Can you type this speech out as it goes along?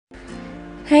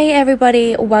Hey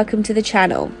everybody, welcome to the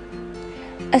channel.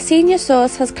 A senior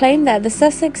source has claimed that the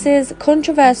Sussexes'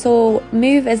 controversial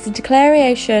move is a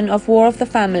declaration of war of the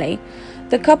family.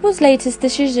 The couple's latest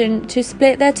decision to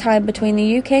split their time between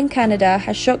the UK and Canada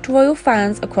has shocked royal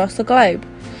fans across the globe.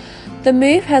 The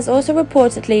move has also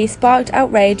reportedly sparked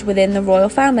outrage within the royal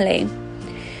family.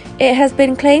 It has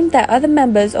been claimed that other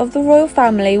members of the royal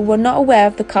family were not aware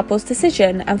of the couple's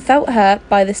decision and felt hurt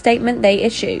by the statement they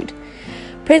issued.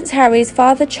 Prince Harry's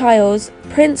father Charles,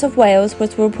 Prince of Wales,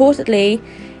 was reportedly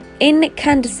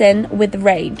incandescent with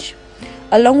rage,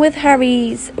 along with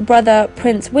Harry's brother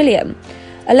Prince William.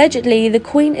 Allegedly, the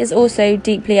Queen is also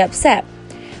deeply upset.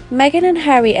 Meghan and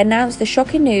Harry announced the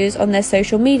shocking news on their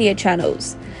social media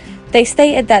channels. They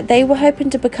stated that they were hoping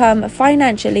to become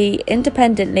financially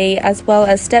independently as well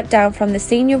as step down from the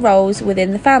senior roles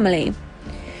within the family.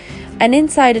 An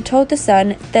insider told The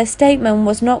Sun their statement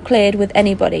was not cleared with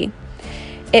anybody.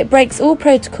 It breaks all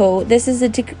protocol. This is a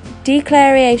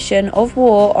declaration of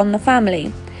war on the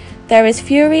family. There is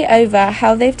fury over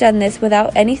how they've done this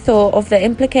without any thought of the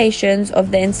implications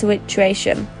of the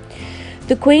situation.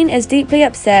 The Queen is deeply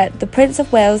upset. The Prince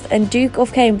of Wales and Duke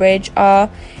of Cambridge are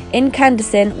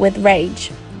incandescent with rage.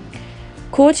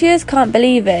 Courtiers can't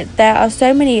believe it. There are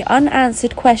so many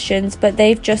unanswered questions, but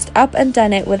they've just up and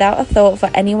done it without a thought for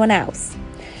anyone else.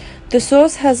 The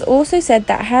source has also said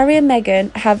that Harry and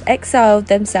Meghan have exiled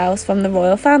themselves from the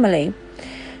royal family.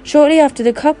 Shortly after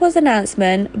the couple's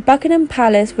announcement, Buckingham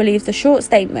Palace released a short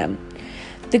statement.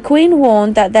 The Queen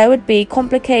warned that there would be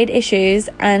complicated issues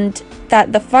and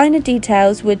that the finer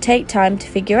details would take time to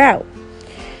figure out.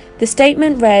 The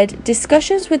statement read,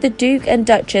 "Discussions with the Duke and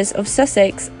Duchess of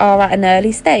Sussex are at an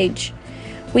early stage.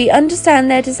 We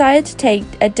understand their desire to take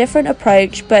a different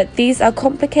approach, but these are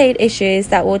complicated issues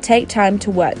that will take time to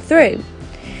work through."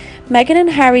 Meghan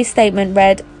and Harry's statement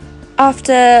read,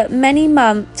 "After many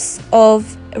months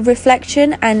of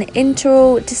reflection and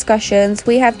internal discussions,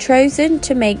 we have chosen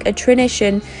to make a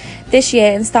transition this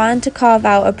year and starting to carve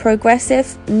out a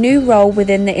progressive new role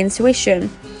within the institution.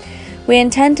 We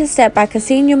intend to step back as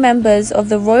senior members of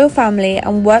the royal family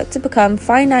and work to become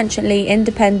financially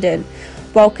independent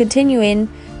while continuing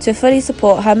to fully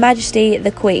support Her Majesty the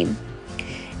Queen.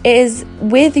 It is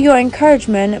with your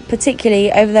encouragement,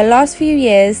 particularly over the last few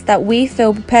years, that we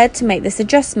feel prepared to make this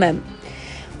adjustment.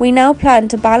 We now plan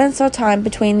to balance our time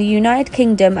between the United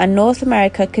Kingdom and North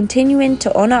America, continuing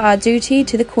to honour our duty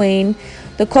to the Queen,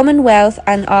 the Commonwealth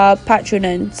and our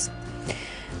patrons.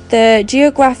 The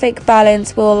geographic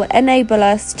balance will enable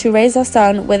us to raise our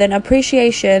son with an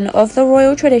appreciation of the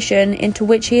royal tradition into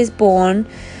which he is born,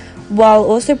 while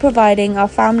also providing our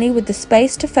family with the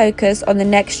space to focus on the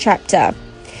next chapter,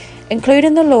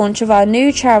 including the launch of our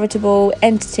new charitable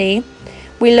entity.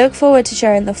 We look forward to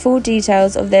sharing the full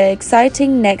details of the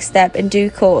exciting next step in due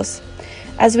course,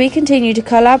 as we continue to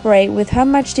collaborate with Her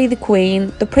Majesty the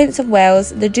Queen, the Prince of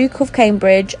Wales, the Duke of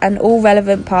Cambridge and all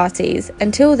relevant parties.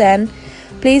 Until then,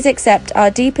 please accept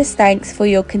our deepest thanks for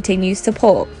your continued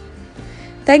support."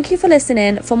 Thank you for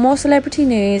listening. For more celebrity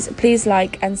news, please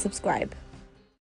like and subscribe.